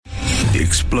The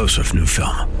explosive new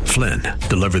film, Flynn,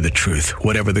 deliver the truth,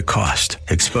 whatever the cost,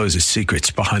 exposes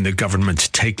secrets behind the government's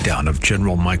takedown of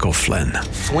General Michael Flynn.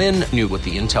 Flynn knew what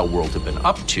the intel world had been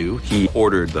up to. He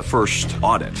ordered the first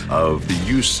audit of the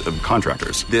use of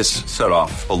contractors. This set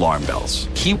off alarm bells.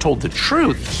 He told the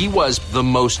truth. He was the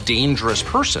most dangerous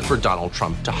person for Donald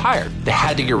Trump to hire. They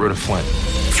had to get rid of Flynn.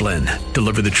 Flynn,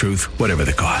 deliver the truth, whatever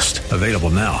the cost. Available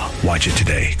now. Watch it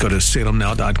today. Go to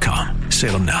salemnow.com.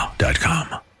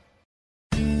 salemnow.com.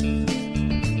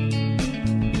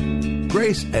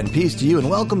 Grace and peace to you, and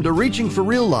welcome to Reaching for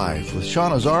Real Life with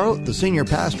Sean Azzaro, the senior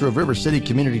pastor of River City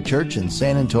Community Church in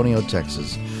San Antonio,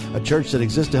 Texas. A church that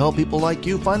exists to help people like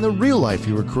you find the real life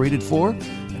you were created for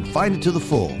and find it to the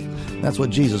full. That's what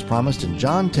Jesus promised in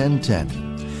John 10:10.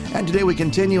 And today we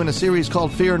continue in a series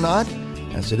called Fear Not,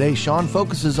 as today Sean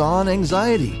focuses on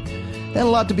anxiety and a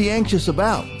lot to be anxious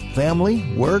about. Family,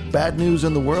 work, bad news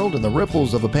in the world, and the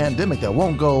ripples of a pandemic that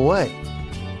won't go away.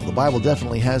 The Bible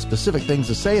definitely has specific things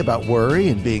to say about worry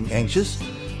and being anxious.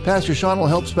 Pastor Sean will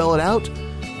help spell it out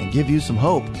and give you some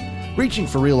hope.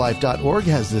 ReachingForRealLife.org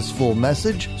has this full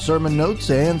message, sermon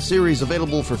notes, and series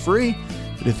available for free.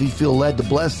 But if you feel led to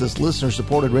bless this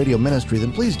listener-supported radio ministry,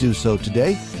 then please do so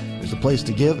today. There's a place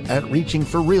to give at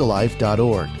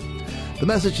ReachingForRealLife.org. The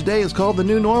message today is called The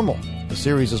New Normal. The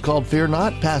series is called Fear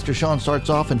Not. Pastor Sean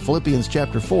starts off in Philippians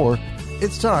chapter 4.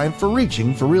 It's time for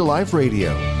Reaching for Real Life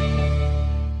Radio.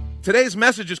 Today's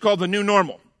message is called The New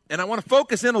Normal, and I want to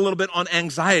focus in a little bit on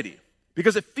anxiety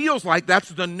because it feels like that's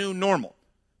the new normal.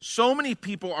 So many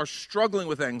people are struggling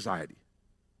with anxiety.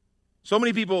 So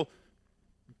many people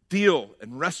deal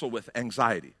and wrestle with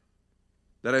anxiety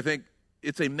that I think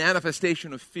it's a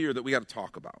manifestation of fear that we got to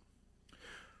talk about.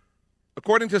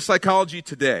 According to Psychology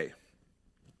Today,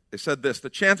 they said this: the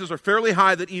chances are fairly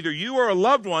high that either you or a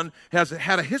loved one has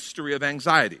had a history of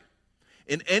anxiety.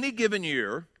 In any given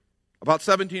year, about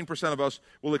 17% of us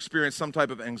will experience some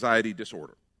type of anxiety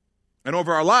disorder. And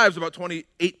over our lives, about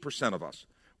 28% of us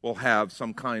will have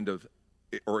some kind of,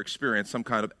 or experience some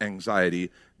kind of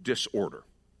anxiety disorder.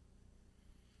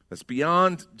 That's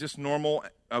beyond just normal,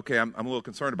 okay, I'm a little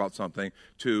concerned about something,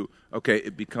 to, okay,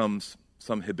 it becomes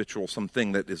some habitual,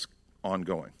 something that is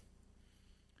ongoing.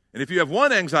 And if you have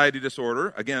one anxiety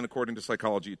disorder, again, according to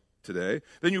Psychology Today,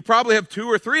 then you probably have 2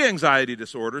 or 3 anxiety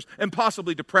disorders and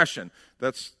possibly depression.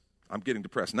 I'm getting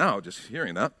depressed now just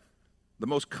hearing that. The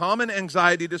most common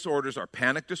anxiety disorders are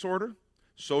panic disorder,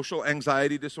 social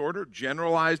anxiety disorder,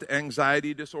 generalized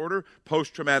anxiety disorder,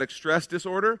 post-traumatic stress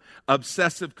disorder,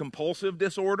 obsessive-compulsive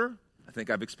disorder. I think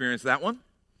I've experienced that one.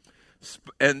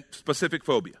 And specific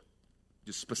phobia,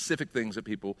 just specific things that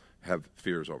people have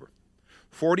fears over.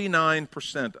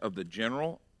 49% of the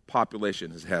general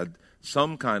population has had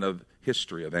some kind of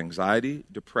history of anxiety,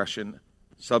 depression,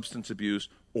 substance abuse,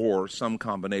 or some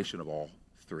combination of all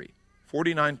three.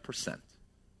 49%.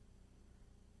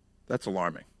 That's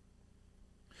alarming.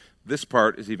 This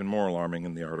part is even more alarming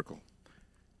in the article.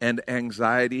 And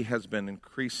anxiety has been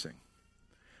increasing.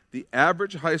 The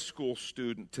average high school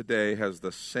student today has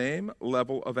the same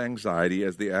level of anxiety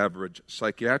as the average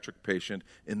psychiatric patient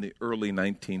in the early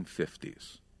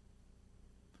 1950s.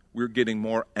 We're getting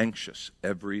more anxious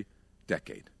every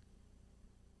decade.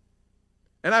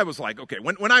 And I was like, okay,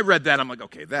 when I read that, I'm like,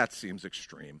 okay, that seems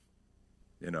extreme.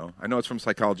 You know, I know it's from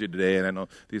Psychology Today, and I know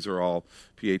these are all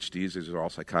PhDs, these are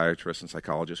all psychiatrists and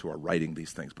psychologists who are writing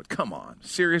these things, but come on,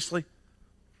 seriously?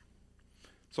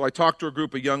 So I talked to a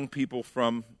group of young people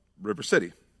from River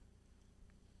City.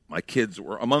 My kids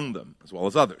were among them, as well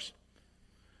as others.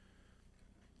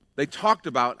 They talked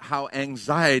about how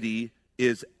anxiety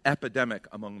is epidemic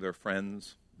among their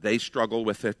friends. They struggle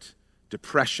with it.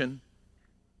 Depression.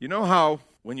 You know how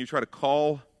when you try to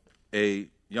call a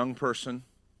young person,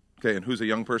 okay, and who's a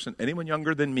young person? Anyone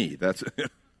younger than me. That's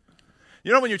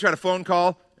you know when you try to phone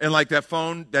call and like that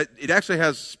phone, that it actually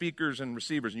has speakers and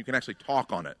receivers and you can actually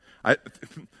talk on it.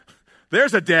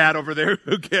 There's a dad over there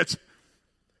who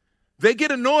they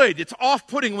get annoyed. It's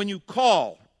off-putting when you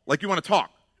call like you want to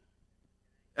talk.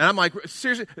 And I'm like,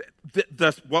 seriously,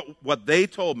 what they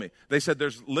told me, they said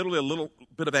there's literally a little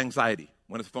bit of anxiety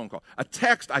when it's a phone call. A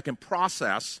text I can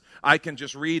process, I can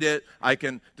just read it, I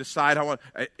can decide how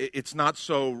it's not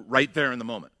so right there in the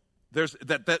moment. There's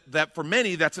that for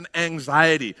many, that's an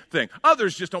anxiety thing.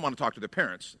 Others just don't want to talk to their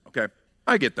parents, okay?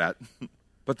 I get that.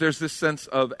 But there's this sense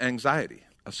of anxiety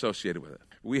associated with it.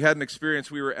 We had an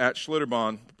experience, we were at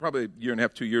Schlitterbahn, probably a year and a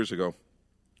half, 2 years ago.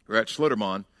 We were at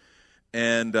Schlitterbahn.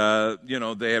 And,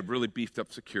 they had really beefed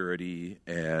up security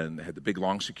and they had the big,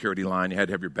 long security line. You had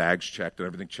to have your bags checked and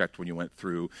everything checked when you went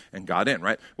through and got in,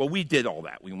 right? Well, we did all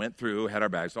that. We went through, had our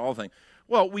bags, the whole thing.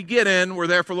 Well, we get in, we're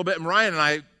there for a little bit, and Ryan and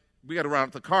I we got to run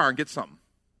out to the car and get something,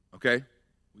 okay?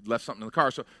 We left something in the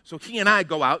car. So he and I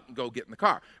go out and go get in the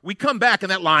car. We come back,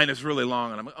 and that line is really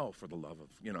long, and I'm like, oh, for the love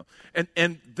of,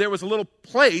 And there was a little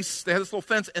place, they had this little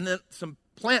fence, and then some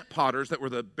plant potters that were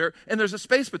and there's a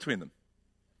space between them.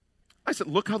 I said,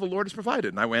 look how the Lord has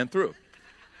provided, and I ran through.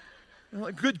 I'm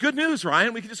like, good news,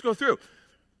 Ryan, we can just go through.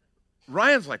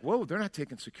 Ryan's like, whoa, they're not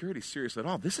taking security seriously at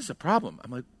all. This is a problem.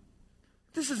 I'm like,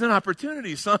 this is an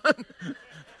opportunity, son.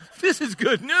 This is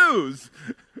good news.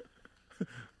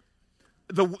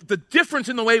 The difference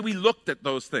in the way we looked at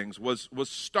those things was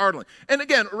startling. And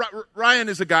again, Ryan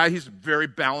is a guy, he's very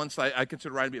balanced. I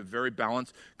consider Ryan to be a very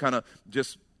balanced, kind of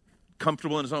just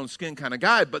comfortable in his own skin kind of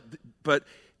guy. But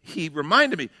he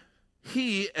reminded me,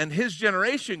 he and his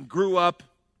generation grew up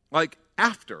like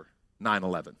after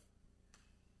 9/11.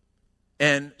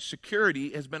 And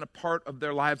security has been a part of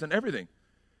their lives and everything.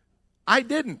 I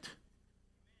didn't.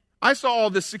 I saw all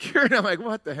this security, I'm like,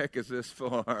 what the heck is this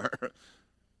for?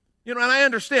 And I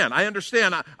understand.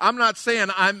 I'm not saying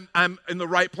I'm in the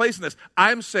right place in this.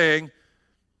 I'm saying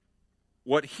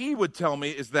what he would tell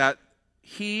me is that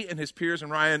he and his peers,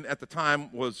 and Ryan at the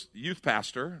time was youth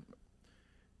pastor,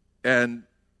 and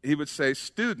he would say,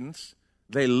 students,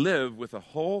 they live with a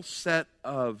whole set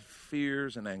of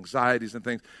fears and anxieties and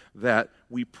things that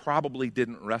we probably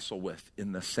didn't wrestle with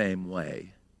in the same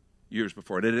way years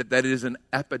before. That is an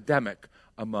epidemic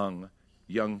among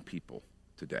young people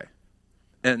today.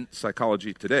 And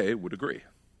psychology today would agree.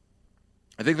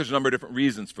 I think there's a number of different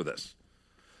reasons for this.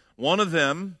 One of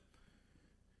them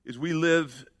is we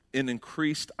live in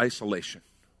increased isolation.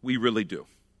 We really do.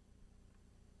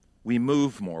 We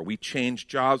move more. We change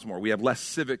jobs more. We have less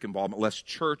civic involvement, less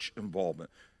church involvement.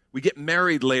 We get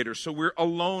married later, so we're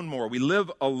alone more. We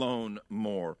live alone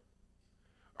more.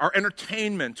 Our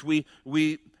entertainment, we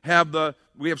have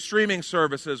streaming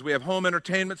services. We have home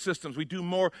entertainment systems. We do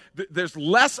more. There's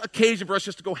less occasion for us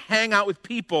just to go hang out with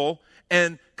people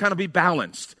and kind of be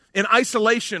balanced. In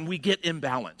isolation, we get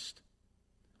imbalanced.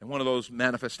 And one of those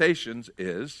manifestations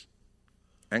is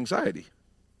anxiety.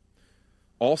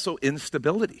 Also,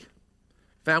 instability,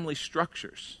 family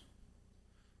structures.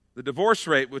 The divorce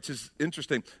rate, which is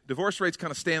interesting, divorce rates kind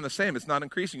of staying the same. It's not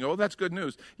increasing. Oh, that's good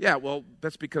news. Yeah, well,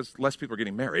 that's because less people are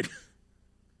getting married.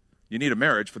 You need a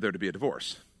marriage for there to be a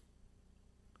divorce.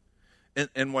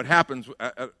 And what happens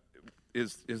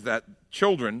is that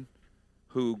children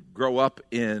who grow up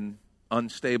in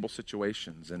unstable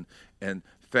situations and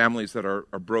families that are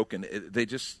broken,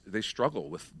 they struggle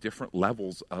with different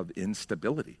levels of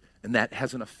instability. And that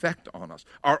has an effect on us.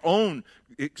 Our own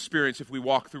experience, if we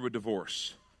walk through a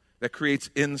divorce, that creates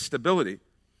instability.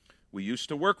 We used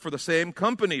to work for the same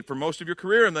company for most of your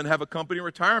career and then have a company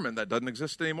retirement. That doesn't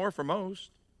exist anymore for most.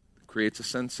 It creates a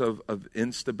sense of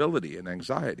instability and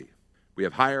anxiety. We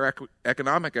have higher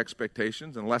economic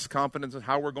expectations and less confidence in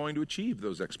how we're going to achieve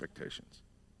those expectations.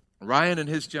 Ryan and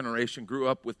his generation grew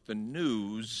up with the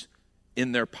news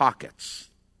in their pockets,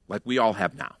 like we all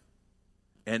have now.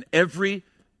 And every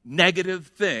negative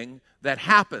thing that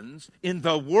happens in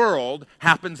the world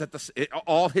happens it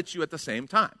all hits you at the same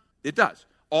time. It does.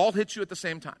 All hits you at the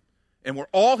same time. And we're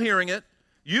all hearing it.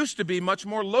 Used to be much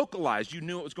more localized. You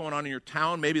knew what was going on in your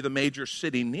town, maybe the major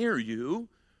city near you,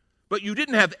 but you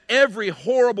didn't have every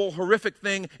horrible, horrific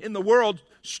thing in the world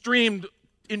streamed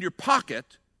in your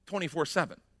pocket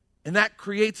 24/7. And that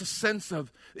creates a sense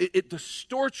of, it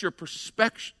distorts your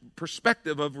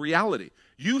perspective of reality.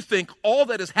 You think all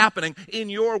that is happening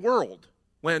in your world,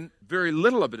 when very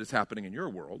little of it is happening in your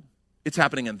world. It's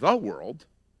happening in the world.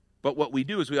 But what we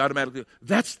do is we automatically,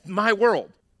 that's my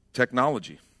world.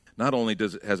 Technology. Not only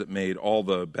has it made all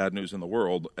the bad news in the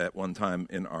world at one time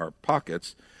in our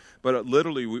pockets, but it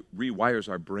literally rewires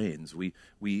our brains. We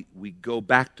go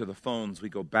back to the phones. We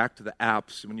go back to the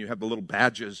apps. When you have the little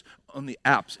badges on the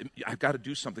apps, I've got to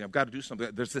do something.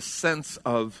 There's this sense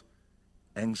of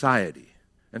anxiety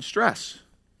and stress.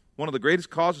 One of the greatest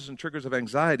causes and triggers of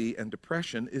anxiety and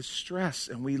depression is stress,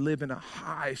 and we live in a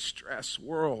high-stress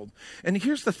world. And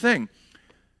here's the thing.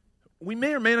 We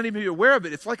may or may not even be aware of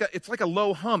it. It's like a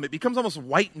low hum. It becomes almost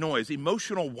white noise,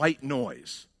 emotional white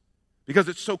noise. Because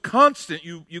it's so constant,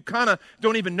 you kind of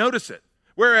don't even notice it.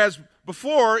 Whereas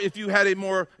before, if you had a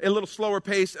little slower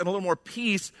pace and a little more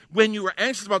peace, when you were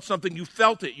anxious about something, you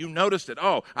felt it, you noticed it.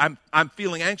 Oh, I'm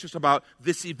feeling anxious about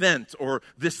this event or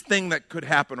this thing that could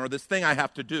happen or this thing I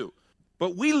have to do.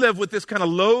 But we live with this kind of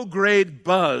low-grade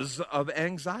buzz of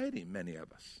anxiety, many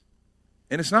of us.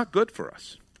 And it's not good for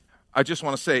us. I just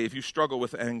want to say, if you struggle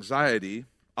with anxiety,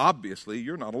 obviously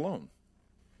you're not alone.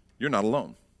 You're not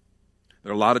alone.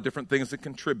 There are a lot of different things that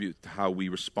contribute to how we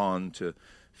respond to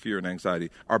fear and anxiety.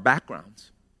 Our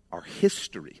backgrounds, our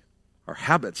history, our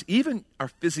habits, even our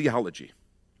physiology.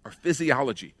 Our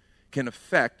physiology can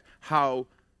affect how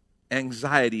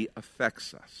anxiety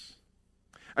affects us.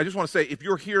 I just want to say, if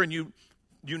you're here and you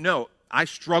know, I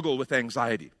struggle with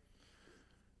anxiety.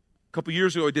 A couple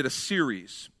years ago, I did a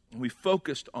series, and we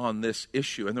focused on this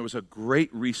issue, and there was a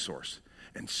great resource.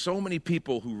 And so many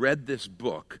people who read this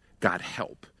book got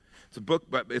help. It's a book,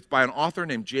 it's by an author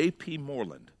named J.P.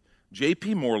 Moreland.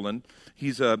 J.P. Moreland,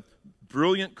 he's a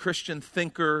brilliant Christian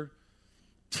thinker,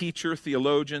 teacher,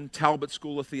 theologian, Talbot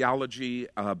School of Theology,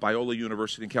 Biola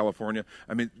University in California.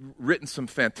 I mean, written some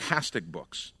fantastic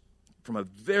books from a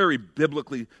very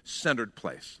biblically centered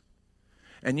place.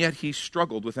 And yet he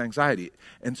struggled with anxiety.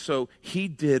 And so he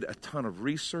did a ton of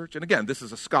research. And again, this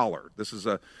is a scholar. This is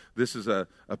a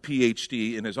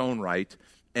PhD in his own right.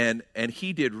 And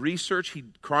he did research. He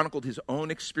chronicled his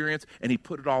own experience, and he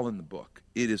put it all in the book.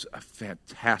 It is a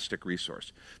fantastic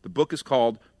resource. The book is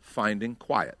called Finding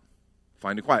Quiet.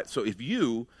 Finding Quiet. So if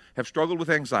you have struggled with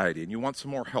anxiety and you want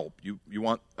some more help, you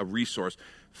want a resource,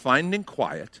 Finding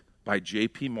Quiet by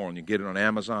J.P. Moreland. You get it on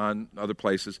Amazon, other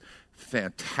places.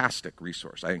 Fantastic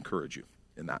resource. I encourage you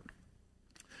in that.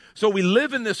 So we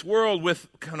live in this world with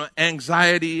kind of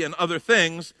anxiety and other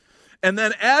things, and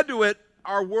then add to it,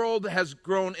 our world has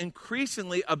grown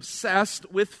increasingly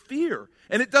obsessed with fear,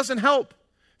 and it doesn't help.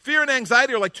 Fear and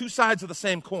anxiety are like two sides of the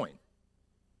same coin.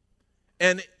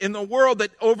 And in the world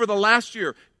that over the last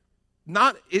year,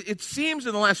 it seems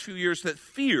in the last few years that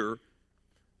fear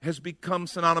has become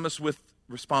synonymous with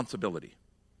responsibility.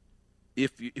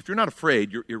 If you're not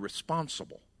afraid, you're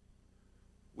irresponsible,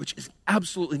 which is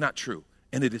absolutely not true.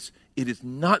 And it is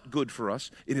not good for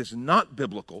us. It is not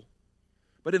biblical.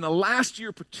 But in the last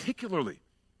year particularly,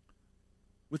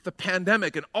 with the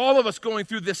pandemic and all of us going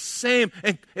through this same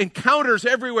encounters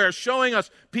everywhere, showing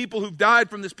us people who've died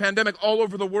from this pandemic all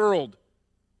over the world.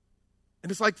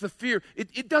 And it's like the fear.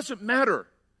 It doesn't matter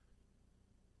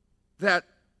that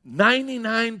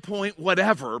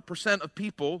 99% of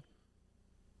people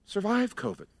survive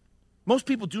COVID. Most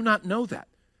people do not know that.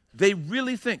 They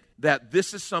really think that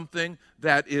this is something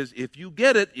that is, if you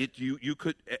get it,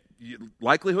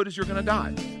 likelihood is you're going to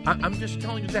die. I'm just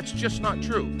telling you that's just not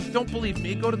true. Don't believe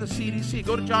me. Go to the CDC.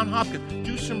 Go to Johns Hopkins.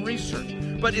 Do some research.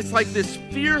 But it's like this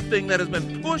fear thing that has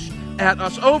been pushed at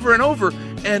us over and over,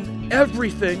 and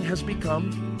everything has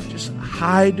become just a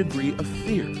high degree of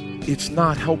fear. It's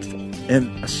not helpful.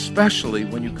 And especially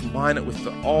when you combine it with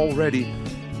the already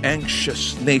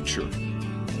anxious nature,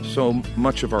 so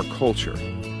much of our culture,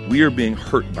 we are being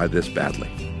hurt by this badly.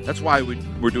 That's why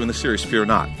we're doing the series, Fear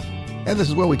Not. And this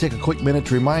is where we take a quick minute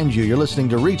to remind you, you're listening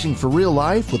to Reaching for Real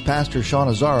Life with Pastor Sean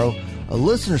Azzaro, a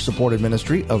listener-supported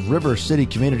ministry of River City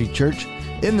Community Church,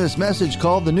 in this message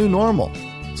called The New Normal.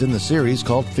 It's in the series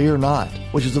called Fear Not,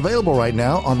 which is available right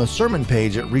now on the sermon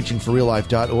page at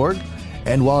reachingforreallife.org.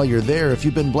 And while you're there, if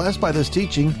you've been blessed by this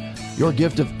teaching, your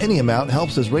gift of any amount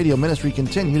helps this radio ministry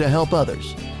continue to help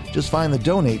others. Just find the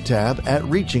Donate tab at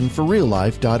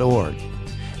reachingforreallife.org.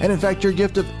 And in fact, your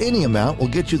gift of any amount will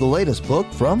get you the latest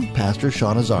book from Pastor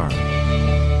Sean Azzaro.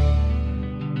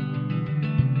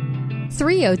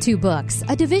 302 Books,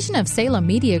 a division of Salem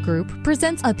Media Group,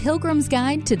 presents A Pilgrim's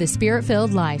Guide to the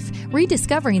Spirit-Filled Life,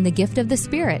 Rediscovering the Gift of the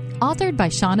Spirit, authored by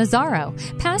Sean Azzaro,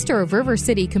 pastor of River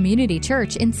City Community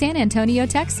Church in San Antonio,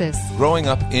 Texas. Growing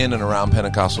up in and around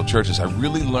Pentecostal churches, I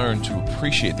really learned to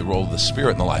appreciate the role of the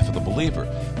Spirit in the life of the believer.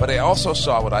 But I also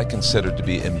saw what I considered to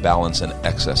be imbalance and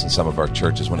excess in some of our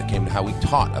churches when it came to how we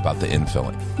taught about the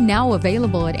infilling. Now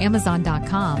available at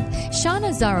Amazon.com, Sean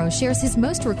Azzaro shares his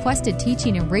most requested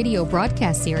teaching and radio broadcast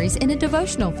series in a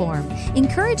devotional form,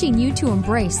 encouraging you to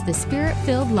embrace the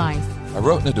Spirit-filled life. I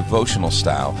wrote in a devotional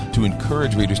style to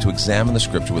encourage readers to examine the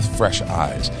Scripture with fresh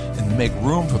eyes and make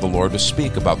room for the Lord to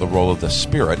speak about the role of the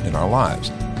Spirit in our lives.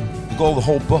 The goal of the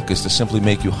whole book is to simply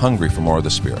make you hungry for more of the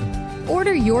Spirit.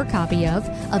 Order your copy of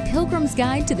A Pilgrim's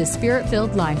Guide to the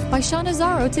Spirit-Filled Life by Sean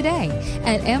Azzaro today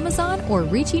at Amazon or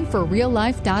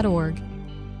reachingforreallife.org.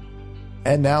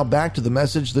 And now back to the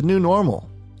message, The New Normal.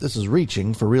 This is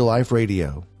Reaching for Real Life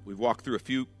Radio. We've walked through a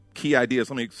few key ideas.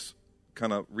 Let me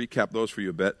kind of recap those for you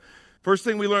a bit. First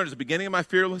thing we learned is the beginning of my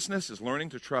fearlessness is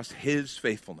learning to trust His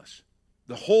faithfulness.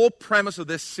 The whole premise of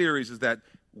this series is that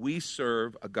we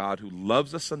serve a God who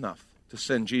loves us enough to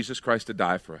send Jesus Christ to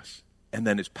die for us, and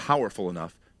then is powerful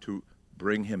enough to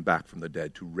bring Him back from the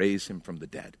dead, to raise Him from the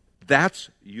dead.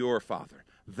 That's your Father.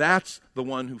 That's the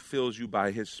one who fills you by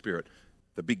His Spirit.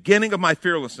 The beginning of my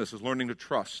fearlessness is learning to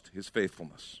trust His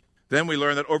faithfulness. Then we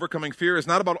learn that overcoming fear is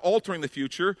not about altering the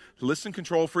future. Listen,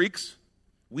 control freaks.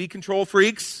 We control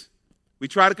freaks. We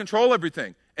try to control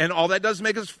everything. And all that does is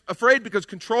make us afraid because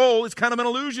control is kind of an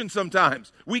illusion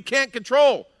sometimes. We can't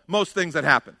control most things that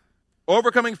happen.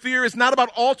 Overcoming fear is not about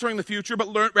altering the future,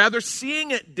 but rather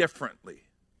seeing it differently.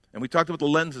 And we talked about the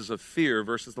lenses of fear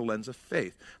versus the lens of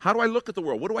faith. How do I look at the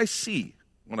world? What do I see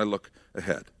when I look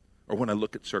ahead or when I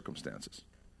look at circumstances?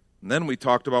 And then we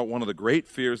talked about one of the great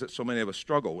fears that so many of us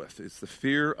struggle with. It's the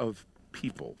fear of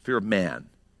people, fear of man.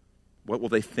 What will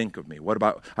they think of me? What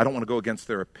about, I don't want to go against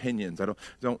their opinions. I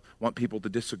don't want people to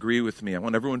disagree with me. I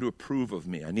want everyone to approve of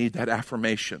me. I need that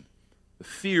affirmation. The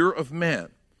fear of man.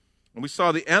 And we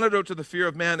saw the antidote to the fear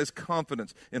of man is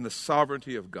confidence in the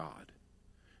sovereignty of God.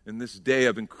 In this day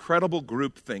of incredible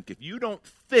groupthink, if you don't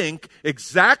think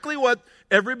exactly what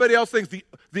everybody else thinks,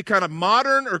 the kind of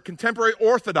modern or contemporary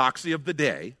orthodoxy of the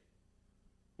day,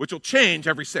 which will change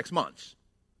every 6 months,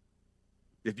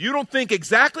 if you don't think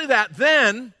exactly that,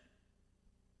 then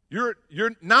you're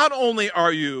not only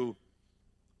are you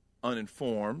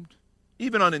uninformed,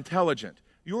 even unintelligent,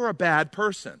 you're a bad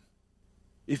person.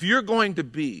 If you're going to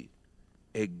be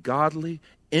a godly,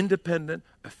 independent,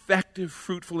 effective,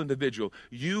 fruitful individual,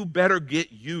 you better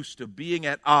get used to being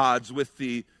at odds with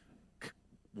the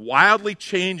wildly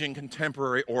changing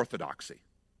contemporary orthodoxy.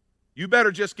 You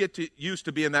better just get used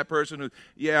to being that person who,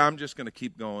 I'm just going to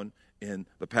keep going in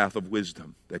the path of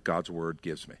wisdom that God's word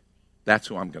gives me. That's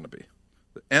who I'm going to be.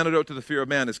 The antidote to the fear of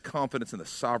man is confidence in the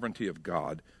sovereignty of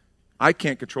God. I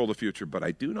can't control the future, but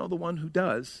I do know the one who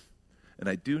does, and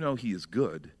I do know he is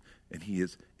good, and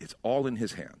it's all in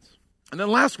his hands. And then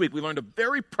last week, we learned a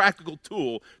very practical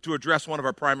tool to address one of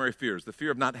our primary fears, the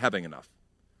fear of not having enough.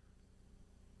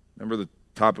 Remember, the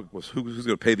topic was who's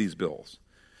going to pay these bills?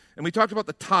 And we talked about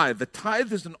the tithe. The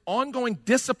tithe is an ongoing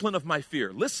discipline of my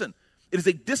fear. Listen, it is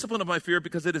a discipline of my fear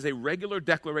because it is a regular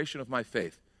declaration of my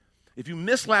faith. If you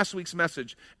missed last week's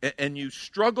message and you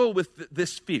struggle with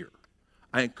this fear,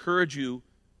 I encourage you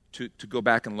to go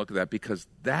back and look at that because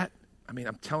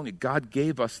I'm telling you, God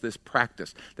gave us this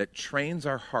practice that trains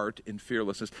our heart in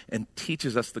fearlessness and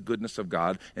teaches us the goodness of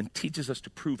God and teaches us to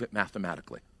prove it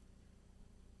mathematically.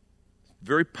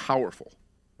 Very powerful.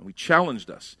 And we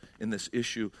challenged us in this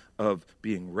issue of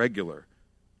being regular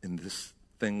in this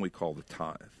thing we call the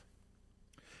tithe.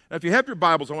 Now, if you have your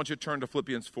Bibles, I want you to turn to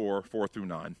Philippians 4 through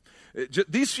 9.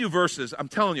 These few verses, I'm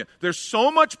telling you, there's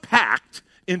so much packed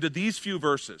into these few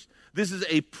verses. This is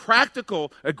a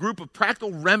group of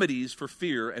practical remedies for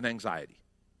fear and anxiety.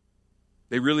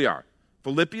 They really are.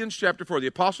 Philippians chapter 4, the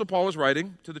Apostle Paul is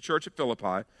writing to the church at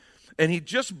Philippi, and he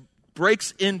just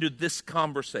breaks into this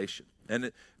conversation.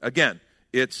 And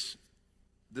it's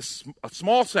a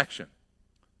small section,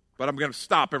 but I'm going to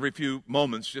stop every few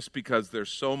moments just because there's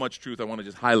so much truth I want to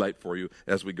just highlight for you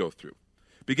as we go through.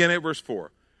 Beginning at verse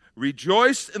 4.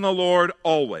 Rejoice in the Lord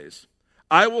always.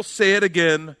 I will say it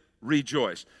again,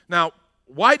 rejoice. Now,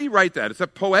 why did he write that? Is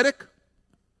that poetic?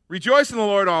 Rejoice in the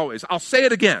Lord always. I'll say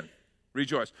it again,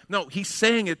 rejoice. No, he's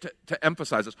saying it to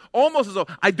emphasize this. Almost as though,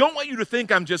 I don't want you to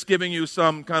think I'm just giving you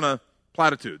some kind of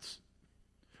platitudes.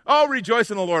 Oh,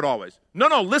 rejoice in the Lord always.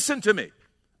 No, listen to me.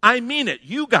 I mean it.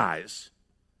 You guys,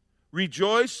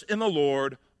 rejoice in the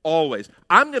Lord always.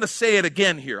 I'm going to say it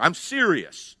again here. I'm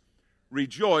serious.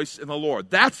 Rejoice in the Lord.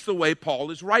 That's the way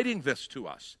Paul is writing this to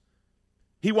us.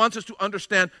 He wants us to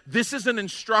understand this is an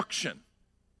instruction.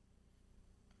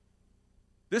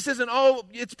 This isn't,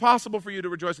 it's possible for you to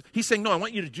rejoice. He's saying, no, I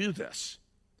want you to do this.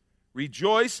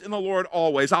 Rejoice in the Lord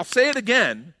always. I'll say it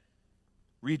again.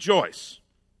 Rejoice.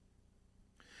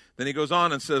 Then he goes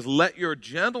on and says, let your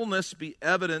gentleness be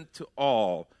evident to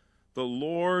all. The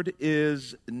Lord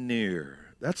is near.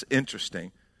 That's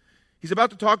interesting. He's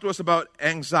about to talk to us about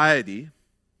anxiety,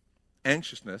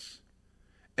 anxiousness,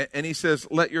 and he says,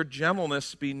 let your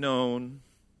gentleness be known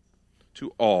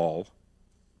to all,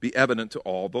 be evident to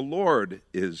all. The Lord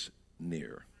is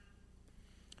near.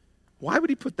 Why would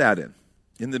he put that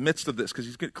in the midst of this? Because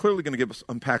he's clearly going to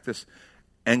unpack this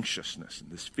anxiousness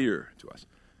and this fear to us.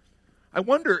 I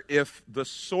wonder if the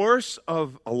source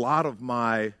of a lot of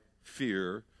my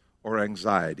fear or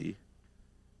anxiety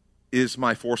is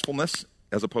my forcefulness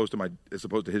as opposed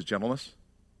to his gentleness.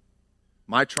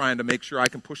 My trying to make sure I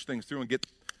can push things through and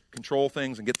control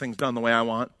things and get things done the way I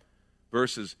want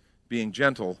versus being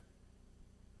gentle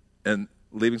and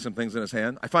leaving some things in his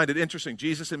hand. I find it interesting.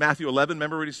 Jesus in Matthew 11,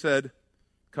 remember what he said?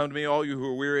 Come to me, all you who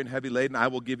are weary and heavy laden, I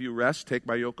will give you rest. Take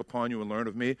my yoke upon you and learn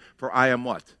of me, for I am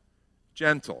what?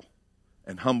 Gentle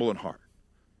and humble in heart.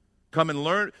 Come and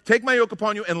learn. Take my yoke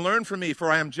upon you and learn from me, for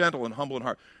I am gentle and humble in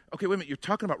heart. Okay, wait a minute. You're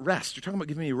talking about rest. You're talking about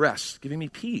giving me rest, giving me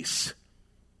peace.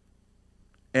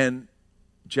 And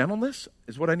gentleness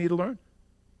is what I need to learn.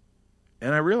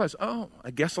 And I realized,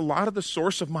 I guess a lot of the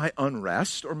source of my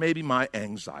unrest or maybe my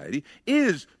anxiety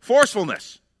is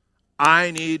forcefulness.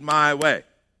 I need my way.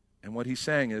 And what he's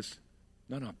saying is,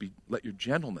 no, let your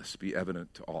gentleness be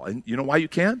evident to all. And you know why you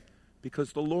can?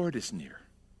 Because the Lord is near.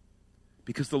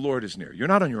 Because the Lord is near. You're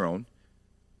not on your own.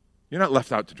 You're not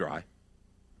left out to dry.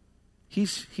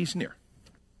 He's near.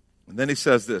 And then he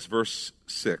says this, verse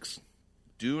 6,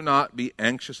 do not be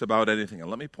anxious about anything. And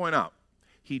let me point out,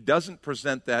 he doesn't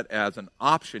present that as an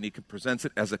option. He presents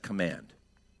it as a command.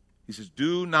 He says,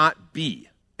 do not be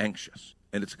anxious.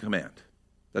 And it's a command.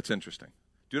 That's interesting.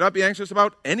 Do not be anxious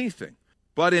about anything,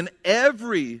 but in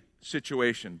every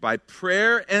situation, by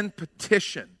prayer and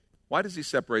petition. Why does he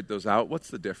separate those out? What's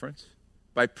the difference?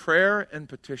 By prayer and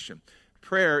petition.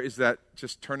 Prayer is that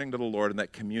just turning to the Lord and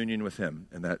that communion with him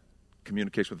and that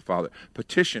communication with the Father.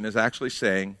 Petition is actually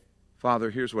saying, Father,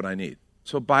 here's what I need.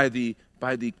 So by the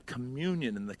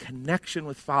communion and the connection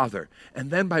with Father,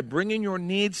 and then by bringing your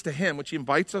needs to him, which he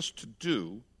invites us to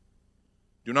do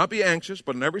not be anxious,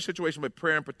 but in every situation by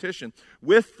prayer and petition,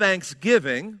 with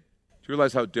thanksgiving. Do you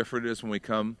realize how different it is when we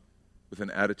come with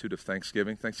an attitude of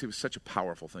thanksgiving? Thanksgiving is such a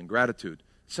powerful thing. Gratitude,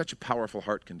 such a powerful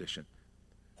heart condition.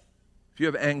 If you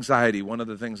have anxiety, one of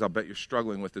the things I'll bet you're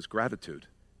struggling with is gratitude.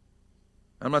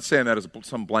 I'm not saying that as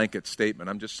some blanket statement.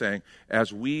 I'm just saying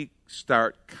as we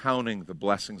start counting the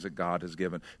blessings that God has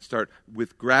given, start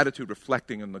with gratitude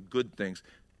reflecting on the good things,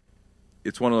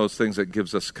 it's one of those things that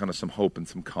gives us kind of some hope and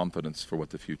some confidence for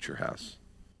what the future has.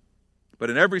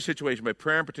 But in every situation, by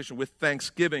prayer and petition, with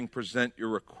thanksgiving, present your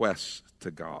requests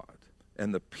to God.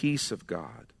 And the peace of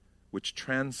God, which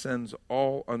transcends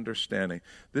all understanding.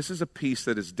 This is a peace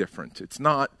that is different. It's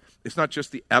not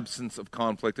just the absence of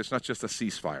conflict. It's not just a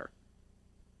ceasefire.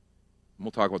 And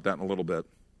we'll talk about that in a little bit.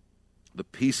 The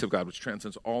peace of God, which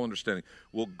transcends all understanding,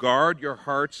 will guard your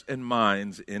hearts and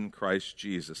minds in Christ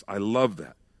Jesus. I love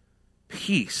that.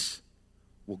 Peace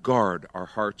will guard our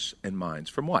hearts and minds.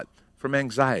 From what? From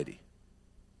anxiety.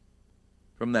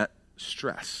 From that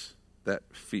stress, that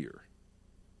fear.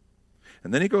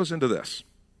 And then he goes into this.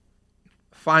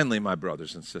 Finally, my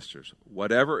brothers and sisters,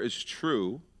 whatever is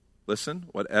true, listen,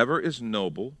 whatever is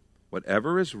noble,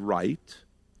 whatever is right,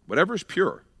 whatever is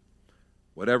pure,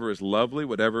 whatever is lovely,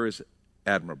 whatever is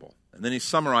admirable. And then he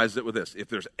summarized it with this. If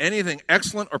there's anything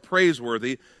excellent or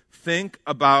praiseworthy, think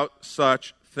about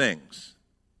such things.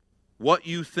 What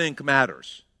you think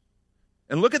matters.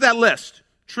 And look at that list.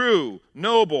 True,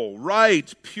 noble,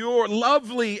 right, pure,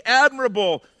 lovely,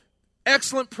 admirable,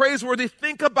 excellent, praiseworthy.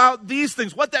 Think about these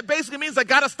things. What that basically means, I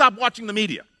got to stop watching the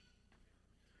media.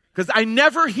 Because I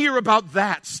never hear about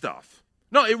that stuff.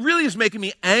 No, it really is making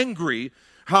me angry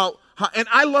how and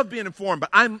I love being informed, but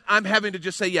I'm having to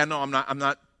just say, yeah, no, I'm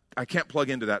not, I can't plug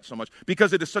into that so much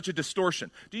because it is such a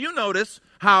distortion. Do you notice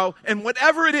how, and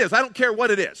whatever it is, I don't care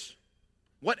what it is,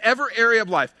 whatever area of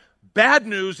life, bad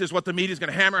news is what the media is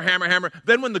going to hammer.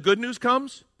 Then when the good news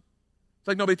comes, it's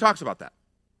like nobody talks about that.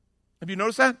 Have you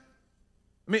noticed that?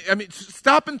 I mean,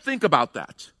 stop and think about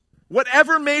that.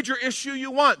 Whatever major issue you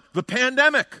want, the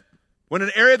pandemic, when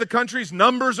an area of the country's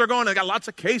numbers are going, they got lots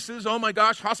of cases, oh my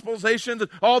gosh, hospitalizations,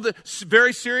 all the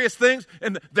very serious things,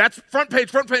 and that's front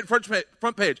page.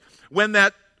 When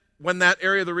that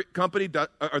area of the company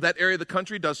or that area of the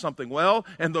country does something well,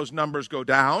 and those numbers go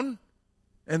down,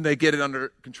 and they get it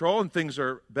under control, and things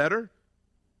are better,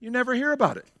 you never hear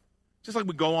about it. Just like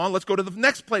we go on, let's go to the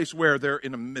next place where they're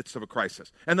in the midst of a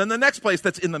crisis. And then the next place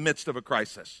that's in the midst of a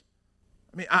crisis.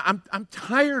 I mean, I'm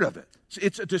tired of it.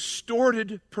 It's a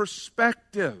distorted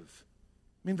perspective.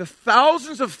 I mean, the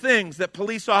thousands of things that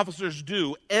police officers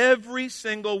do every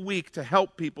single week to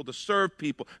help people, to serve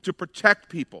people, to protect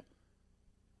people.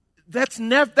 That's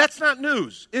not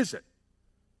news, is it?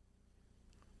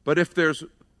 But if there's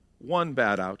one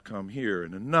bad outcome here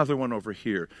and another one over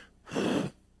here,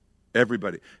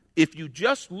 everybody. If you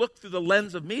just look through the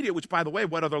lens of media, which, by the way,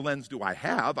 what other lens do I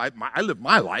have? I live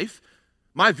my life.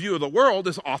 My view of the world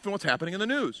is often what's happening in the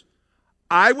news.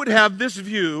 I would have this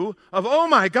view of, oh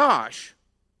my gosh,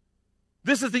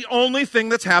 this is the only thing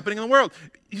that's happening in the world.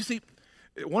 You see,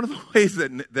 one of the ways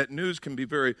that news can be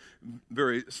very,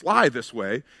 very sly this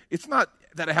way, it's not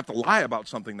that I have to lie about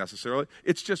something necessarily.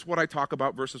 It's just what I talk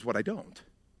about versus what I don't.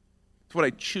 It's what I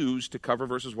choose to cover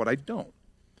versus what I don't.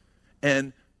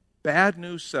 And bad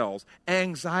news sells.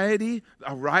 Anxiety,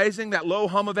 arising, that low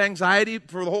hum of anxiety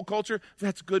for the whole culture,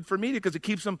 that's good for media because it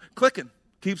keeps them clicking.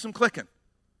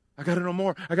 I got to know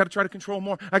more. I got to try to control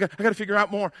more. I got to figure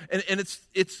out more. And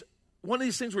it's one of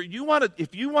these things where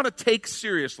if you want to take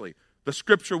seriously the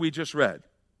scripture we just read,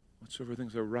 whatsoever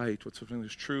things are right, whatsoever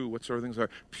things are true, whatsoever things are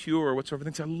pure, whatsoever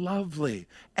things are lovely,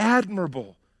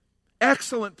 admirable,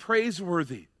 excellent,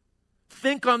 praiseworthy.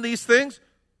 Think on these things.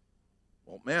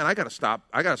 Well, man, I got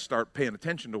to start paying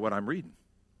attention to what I'm reading,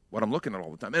 what I'm looking at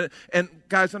all the time. And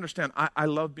guys, understand, I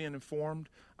love being informed.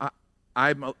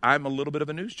 I'm a little bit of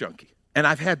a news junkie. And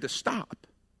I've had to stop.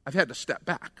 I've had to step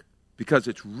back because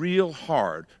it's real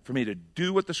hard for me to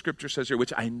do what the Scripture says here,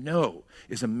 which I know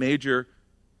is a major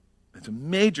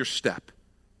step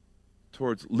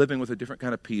towards living with a different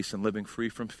kind of peace and living free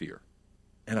from fear.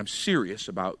 And I'm serious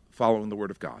about following the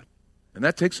Word of God. And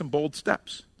that takes some bold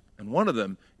steps. And one of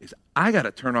them is I got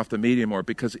to turn off the media more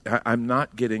because I'm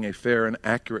not getting a fair and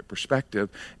accurate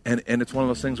perspective. And it's one of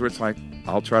those things where it's like,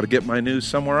 I'll try to get my news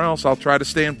somewhere else. I'll try to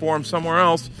stay informed somewhere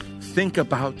else. Think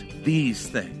about these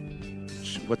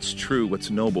things. What's true, what's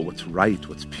noble, what's right,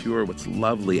 what's pure, what's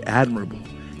lovely, admirable,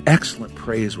 excellent,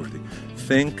 praiseworthy.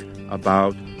 Think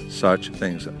about such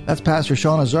things. That's Pastor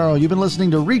Sean Azzaro. You've been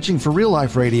listening to Reaching for Real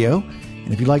Life Radio.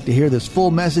 And if you'd like to hear this full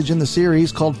message in the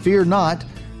series called Fear Not,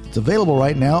 it's available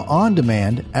right now on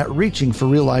demand at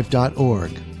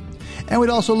reachingforreallife.org. And we'd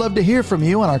also love to hear from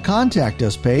you on our Contact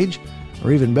Us page,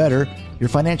 or even better, your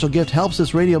financial gift helps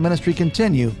this radio ministry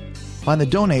continue. Find the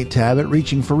Donate tab at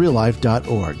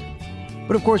reachingforreallife.org.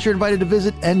 But of course, you're invited to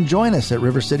visit and join us at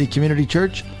River City Community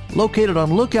Church, located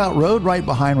on Lookout Road right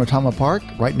behind Rotama Park,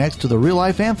 right next to the Real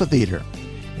Life Amphitheater.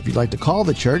 If you'd like to call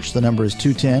the church, the number is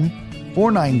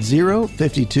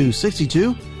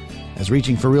 210-490-5262. As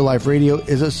Reaching for Real Life Radio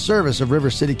is a service of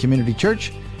River City Community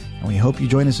Church, and we hope you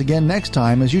join us again next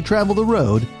time as you travel the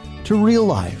road to real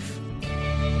life.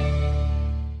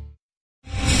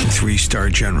 3-star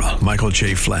General Michael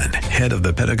J. Flynn, head of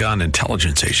the Pentagon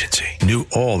Intelligence Agency, knew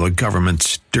all the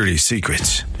government's dirty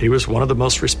secrets. He was one of the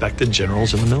most respected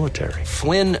generals in the military.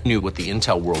 Flynn knew what the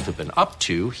intel world had been up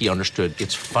to. He understood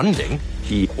its funding.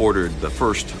 He ordered the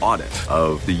first audit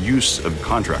of the use of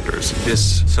contractors.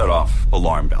 This set off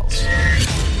alarm bells.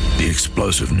 The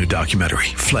explosive new documentary,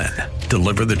 Flynn,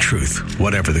 Deliver the Truth,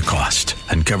 Whatever the Cost,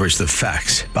 uncovers the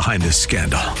facts behind this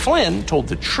scandal. Flynn told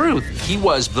the truth. He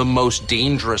was the most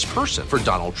dangerous person for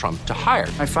Donald Trump to hire.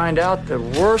 I find out the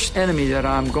worst enemy that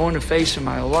I'm going to face in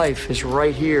my life is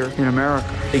right here in America.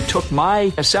 They took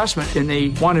my assessment and they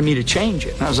wanted me to change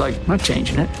it. And I was like, I'm not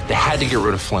changing it. They had to get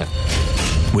rid of Flynn.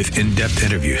 With in-depth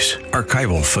interviews,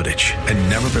 archival footage, and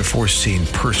never-before-seen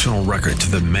personal records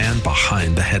of the man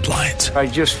behind the headlines. I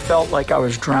just felt like I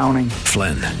was drowning.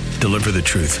 Flynn, Deliver the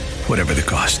Truth, Whatever the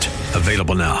Cost.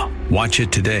 Available now. Watch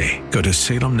it today. Go to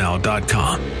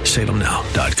salemnow.com.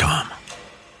 salemnow.com.